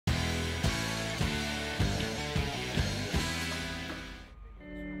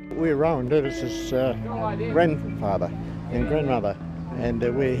we're Rohan Dennis's grandfather and grandmother, and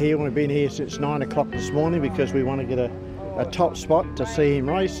we're here. We've been here since 9 o'clock this morning because we want to get a top spot to see him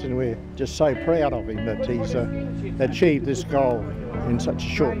race, and we're just so proud of him that he's achieved this goal in such a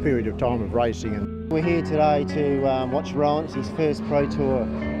short period of time of racing. And we're here today to watch Rohan. It's his first Pro Tour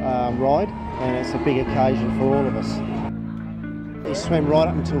ride, and it's a big occasion for all of us. He swam right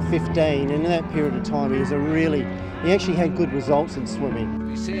up until 15, and in that period of time he actually had good results in swimming.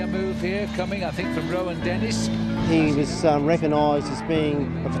 We see a move here coming, I think, from Rohan Dennis. He was recognised as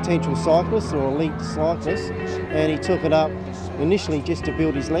being a potential cyclist or elite cyclist, and he took it up initially just to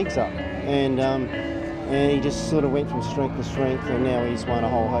build his legs up, and he just sort of went from strength to strength, and now he's won a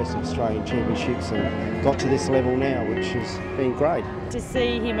whole host of Australian championships and got to this level now, which has been great. To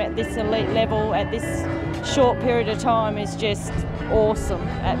see him at this elite level at this short period of time is just awesome,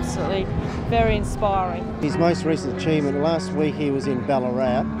 absolutely very inspiring. His most recent achievement, last week he was in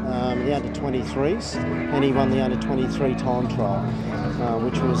Ballarat, the under-23s, and he won the under-23 time trial,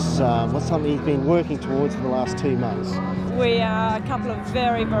 which was something he's been working towards for the last 2 months. We are a couple of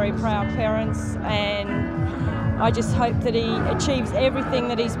very, very proud parents, and I just hope that he achieves everything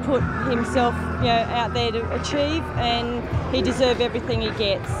that he's put himself out there to achieve, and he deserves everything he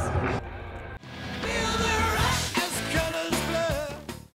gets.